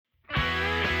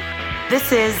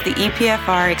This is the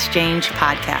EPFR Exchange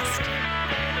Podcast.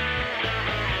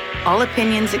 All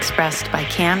opinions expressed by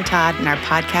Cam, Todd, and our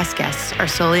podcast guests are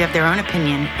solely of their own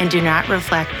opinion and do not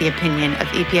reflect the opinion of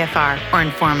EPFR or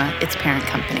Informa, its parent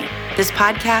company. This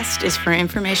podcast is for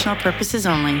informational purposes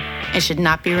only and should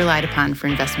not be relied upon for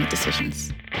investment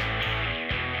decisions.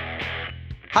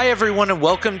 Hi, everyone, and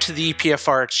welcome to the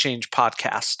EPFR Exchange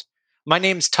Podcast. My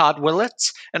name's Todd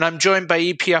Willits, and I'm joined by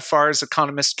EPFR's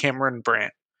economist Cameron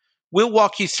Brandt. We'll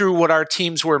walk you through what our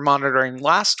teams were monitoring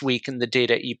last week in the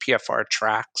data EPFR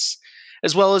tracks,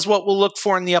 as well as what we'll look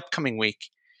for in the upcoming week.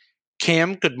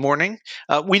 Cam, good morning.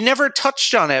 We never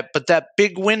touched on it, but that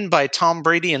big win by Tom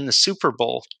Brady in the Super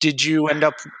Bowl, did you end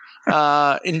up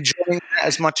enjoying that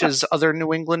as much as other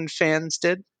New England fans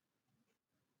did?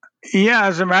 Yeah,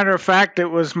 as a matter of fact, it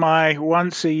was my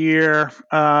once a year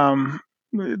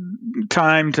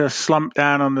time to slump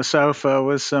down on the sofa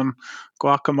with some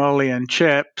guacamole and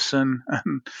chips and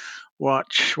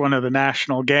watch one of the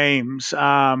national games.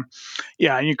 And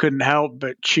you couldn't help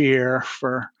but cheer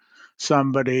for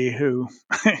somebody who,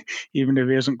 even if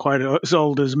he isn't quite as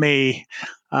old as me,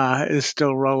 is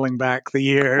still rolling back the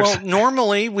years. Well,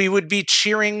 normally we would be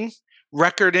cheering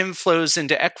record inflows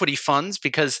into equity funds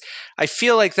because I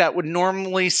feel like that would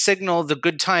normally signal the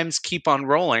good times keep on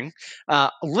rolling.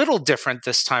 A little different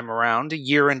this time around, a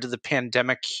year into the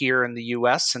pandemic here in the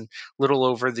US and a little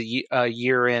over the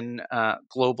year in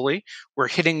globally. We're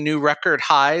hitting new record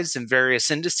highs in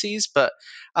various indices, but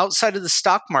outside of the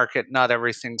stock market, not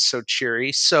everything's so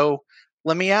cheery. So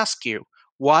let me ask you,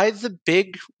 why the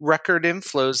big record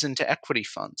inflows into equity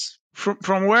funds?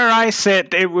 From where I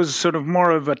sit, it was sort of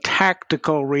more of a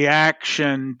tactical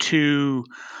reaction to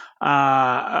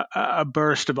a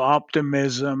burst of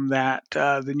optimism that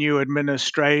the new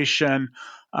administration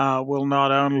will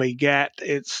not only get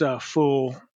its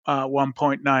full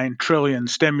 1.9 trillion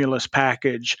stimulus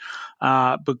package,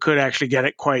 but could actually get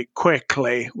it quite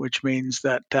quickly, which means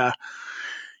that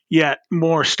yet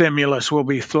more stimulus will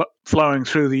be flowing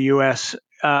through the U.S.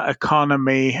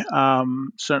 Economy,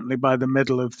 certainly by the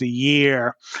middle of the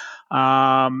year.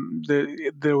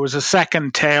 There was a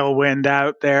second tailwind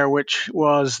out there, which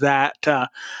was that,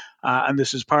 and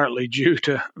this is partly due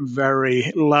to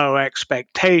very low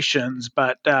expectations,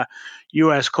 but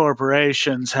U.S.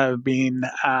 corporations have been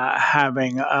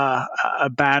having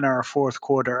a banner fourth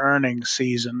quarter earnings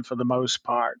season for the most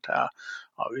part.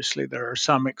 Obviously, there are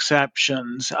some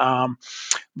exceptions,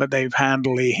 but they've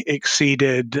handily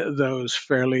exceeded those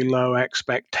fairly low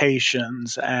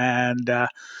expectations. And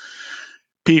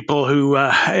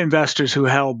investors who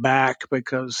held back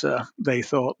because they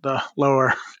thought the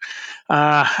lower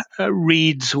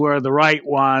reads were the right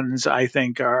ones, I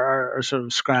think are sort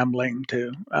of scrambling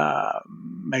to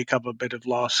make up a bit of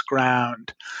lost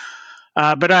ground.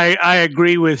 But I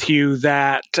agree with you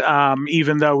that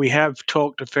even though we have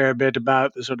talked a fair bit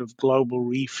about the sort of global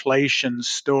reflation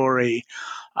story,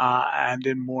 and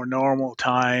in more normal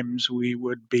times we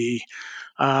would be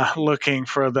looking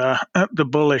for the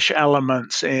bullish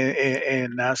elements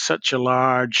in such a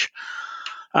large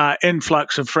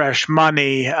influx of fresh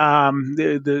money.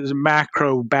 There's a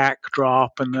macro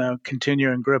backdrop and the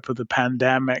continuing grip of the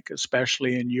pandemic,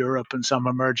 especially in Europe and some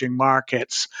emerging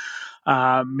markets,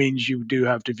 means you do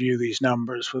have to view these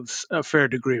numbers with a fair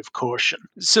degree of caution.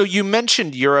 So you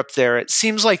mentioned Europe there. It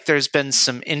seems like there's been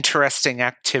some interesting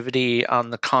activity on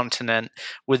the continent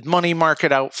with money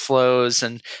market outflows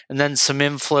and then some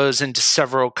inflows into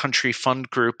several country fund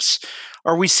groups.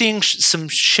 Are we seeing some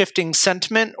shifting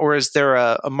sentiment, or is there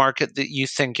a market that you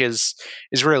think is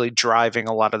really driving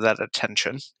a lot of that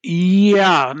attention?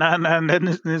 Yeah,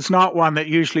 and it's not one that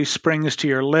usually springs to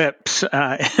your lips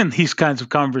in these kinds of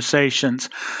conversations.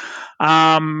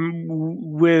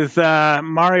 With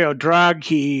Mario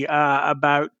Draghi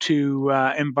about to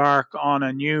embark on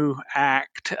a new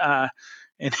act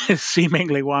in his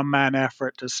seemingly one-man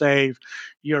effort to save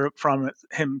Europe from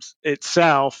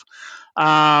itself,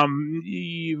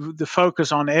 the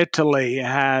focus on Italy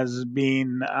has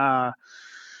been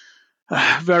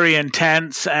very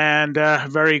intense and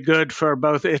very good for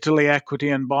both Italy equity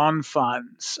and bond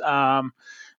funds.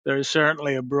 There's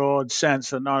certainly a broad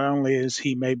sense that not only is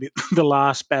he maybe the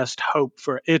last best hope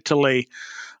for Italy,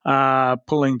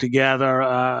 pulling together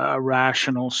a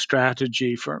rational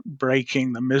strategy for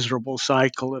breaking the miserable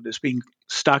cycle that has been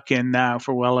stuck in now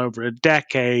for well over a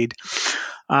decade.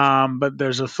 But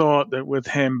there's a thought that with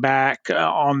him back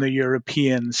on the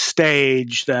European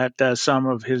stage, that some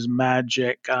of his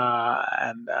magic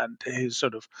and his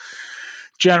sort of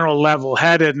general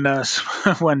level-headedness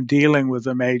when dealing with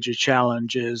the major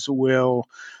challenges will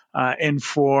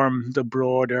inform the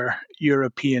broader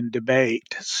European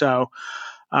debate. So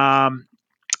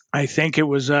I think it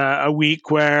was a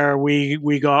week where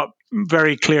we got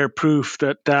very clear proof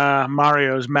that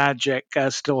Mario's magic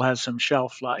still has some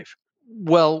shelf life.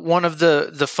 Well, one of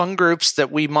the fund groups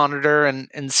that we monitor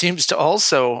and seems to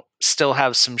also still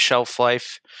have some shelf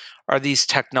life are these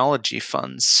technology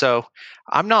funds. So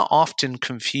I'm not often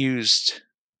confused,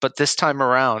 but this time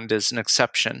around is an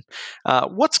exception.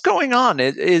 What's going on?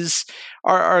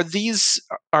 Are these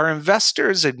are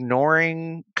investors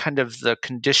ignoring kind of the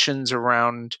conditions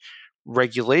around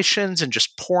regulations and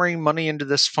just pouring money into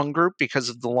this fund group because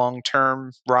of the long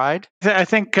term ride? I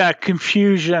think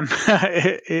confusion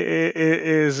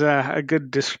is a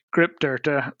good descriptor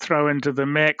to throw into the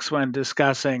mix when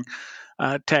discussing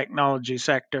technology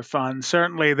sector funds.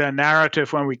 Certainly, the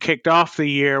narrative when we kicked off the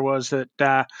year was that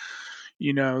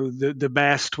the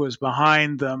best was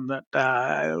behind them.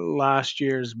 That last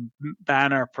year's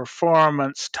banner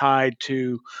performance tied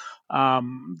to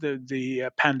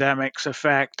the pandemic's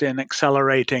effect in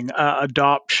accelerating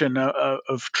adoption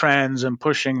of trends and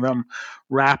pushing them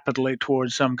rapidly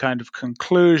towards some kind of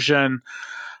conclusion.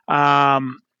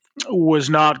 Was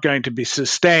not going to be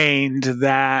sustained.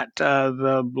 That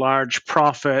the large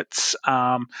profits,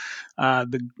 the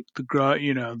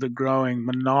growing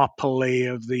monopoly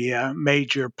of the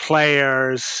major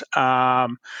players,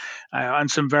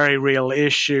 and some very real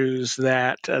issues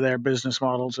that their business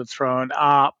models have thrown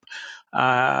up.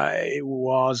 It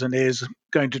was and is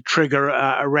going to trigger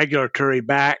a regulatory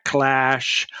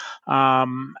backlash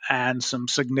and some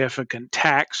significant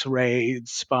tax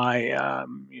raids by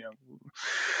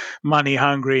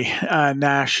money-hungry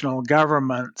national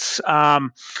governments.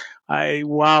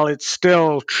 While it's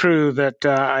still true that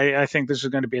I think this is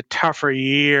going to be a tougher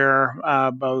year,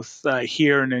 both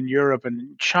here and in Europe and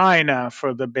in China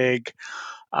for the big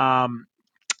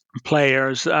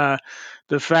players.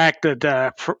 The fact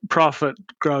that profit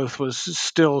growth was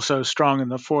still so strong in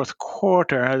the fourth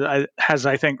quarter has,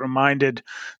 I think, reminded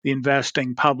the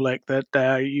investing public that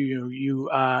you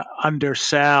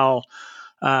undersell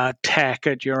tech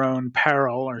at your own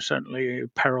peril, or certainly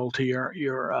peril to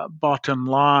your bottom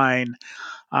line.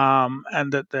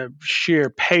 And that the sheer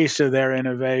pace of their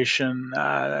innovation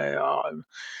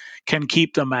can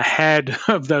keep them ahead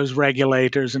of those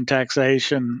regulators and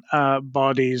taxation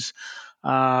bodies,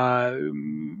 far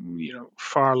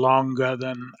longer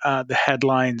than the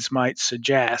headlines might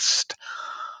suggest.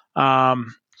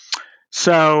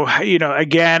 So,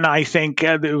 again, I think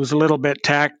it was a little bit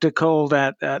tactical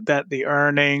that the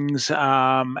earnings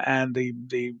and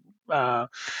the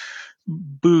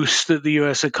boost that the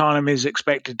U.S. economy is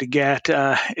expected to get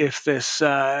if this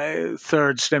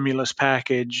third stimulus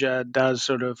package does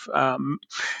sort of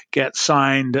get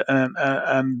signed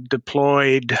and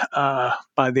deployed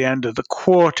by the end of the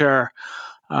quarter.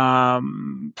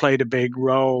 Played a big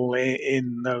role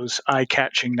in those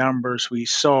eye-catching numbers we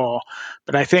saw.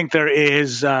 But I think there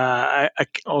is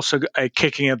also a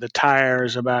kicking of the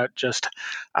tires about just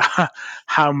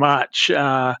how much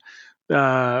the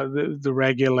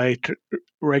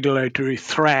regulatory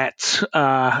threats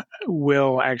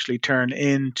will actually turn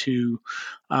into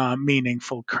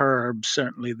meaningful curbs,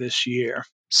 certainly this year.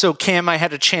 So, Cam, I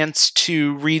had a chance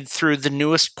to read through the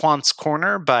newest Quant's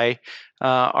Corner by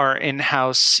our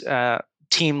in-house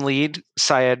team lead,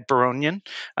 Syed Baronian.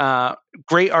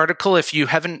 Great article. If you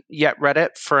haven't yet read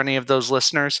it, for any of those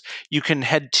listeners, you can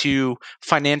head to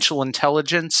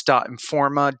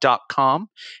financialintelligence.informa.com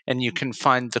and you can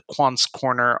find the Quant's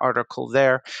Corner article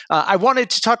there. I wanted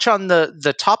to touch on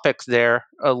the topic there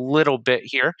a little bit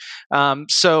here.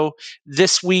 So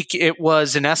this week it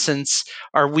was, in essence,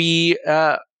 are we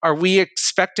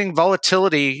expecting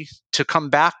volatility to come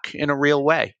back in a real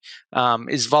way?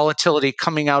 Is volatility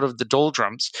coming out of the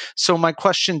doldrums? So my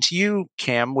question to you,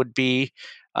 Cam, would be,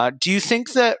 do you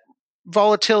think that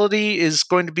volatility is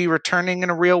going to be returning in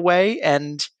a real way,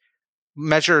 and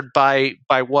measured by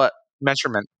what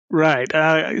measurement?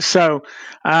 Right. So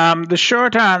the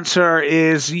short answer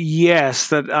is yes,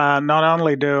 that not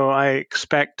only do I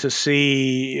expect to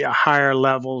see higher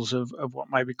levels of what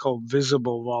might be called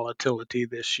visible volatility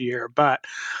this year, but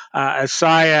as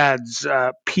Syed's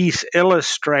piece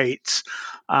illustrates,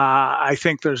 I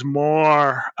think there's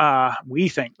more, we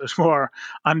think there's more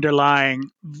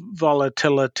underlying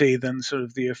volatility than sort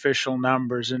of the official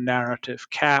numbers and narrative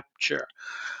capture.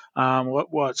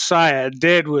 What Syed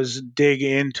did was dig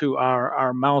into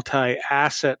our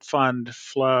multi-asset fund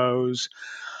flows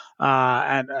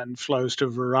and flows to a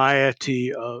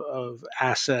variety of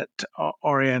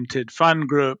asset-oriented fund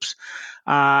groups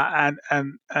and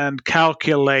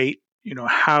calculate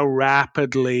how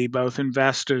rapidly both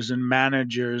investors and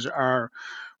managers are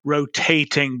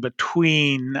rotating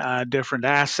between different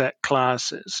asset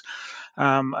classes.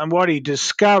 And what he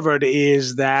discovered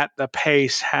is that the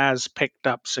pace has picked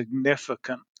up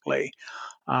significantly.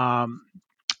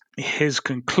 His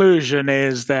conclusion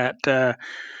is that the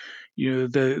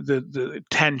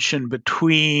tension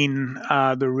between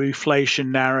the reflation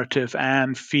narrative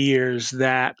and fears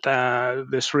that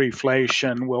this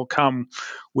reflation will come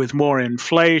with more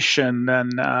inflation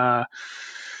than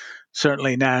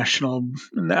certainly national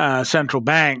central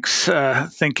banks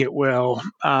think it will,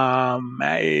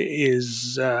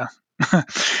 is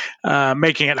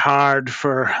making it hard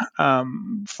for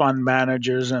fund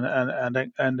managers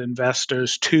and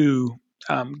investors to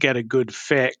get a good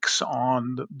fix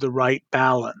on the right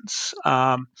balance.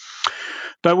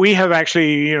 But we have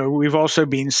actually, we've also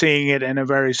been seeing it in a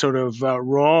very sort of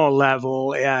raw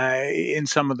level in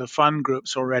some of the fund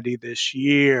groups already this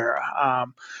year.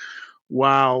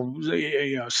 While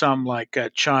some like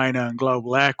China and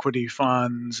global equity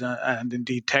funds and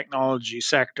indeed technology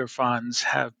sector funds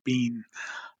have been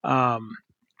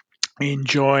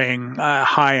enjoying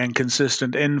high and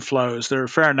consistent inflows, there are a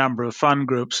fair number of fund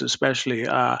groups, especially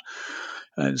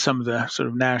in some of the sort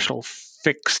of national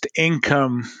fixed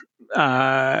income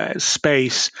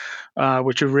space,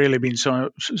 which have really been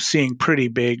seeing pretty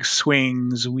big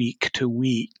swings week to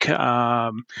week.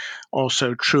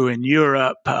 Also true in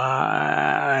Europe,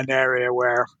 an area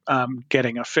where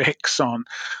getting a fix on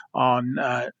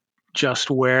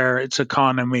just where its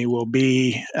economy will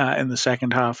be in the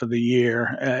second half of the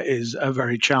year is a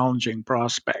very challenging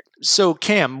prospect. So,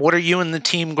 Cam, what are you and the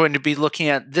team going to be looking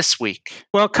at this week?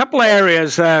 Well, a couple of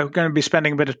areas we're going to be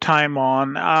spending a bit of time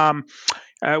on.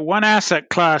 One asset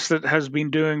class that has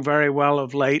been doing very well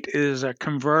of late is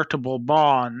convertible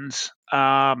bonds.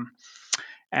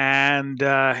 And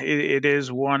it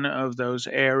is one of those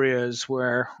areas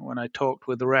where, when I talked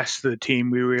with the rest of the team,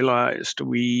 we realized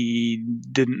we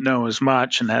didn't know as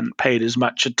much and hadn't paid as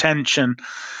much attention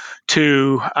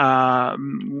to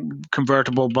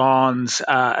convertible bonds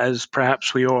as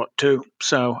perhaps we ought to.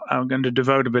 So I'm going to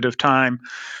devote a bit of time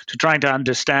to trying to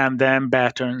understand them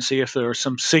better and see if there are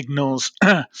some signals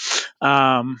in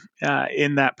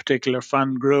that particular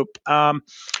fund group.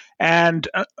 And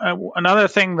another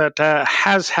thing that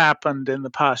has happened in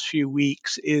the past few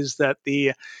weeks is that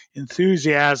the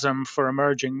enthusiasm for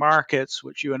emerging markets,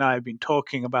 which you and I have been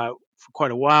talking about for quite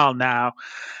a while now,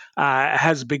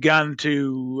 has begun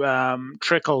to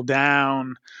trickle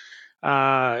down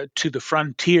to the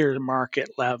frontier market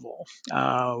level.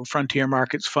 Frontier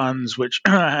markets funds, which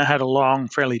had a long,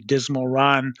 fairly dismal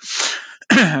run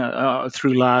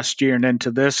through last year and into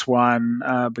this one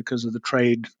because of the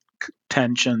trade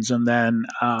tensions and then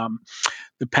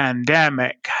the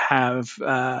pandemic, have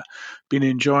been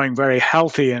enjoying very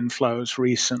healthy inflows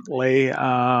recently.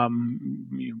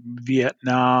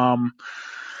 Vietnam,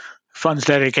 funds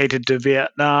dedicated to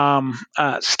Vietnam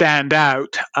stand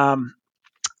out.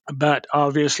 But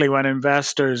obviously when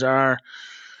investors are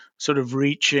sort of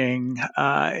reaching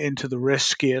into the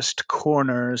riskiest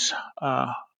corners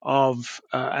of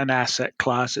an asset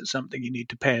class, it's something you need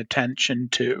to pay attention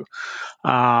to.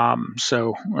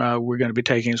 So we're going to be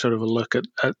taking sort of a look at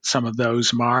some of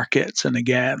those markets, and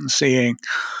again seeing,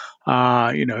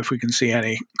 if we can see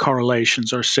any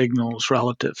correlations or signals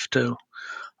relative to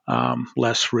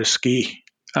less risky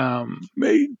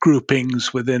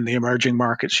groupings within the emerging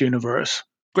markets universe.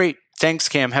 Great. Thanks,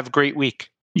 Cam. Have a great week.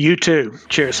 You too.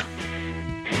 Cheers.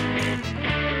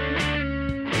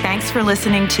 Thanks for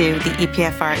listening to the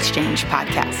EPFR Exchange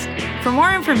podcast. For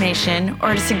more information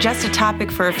or to suggest a topic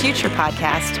for a future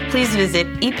podcast, please visit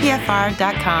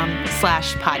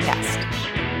epfr.com/podcast.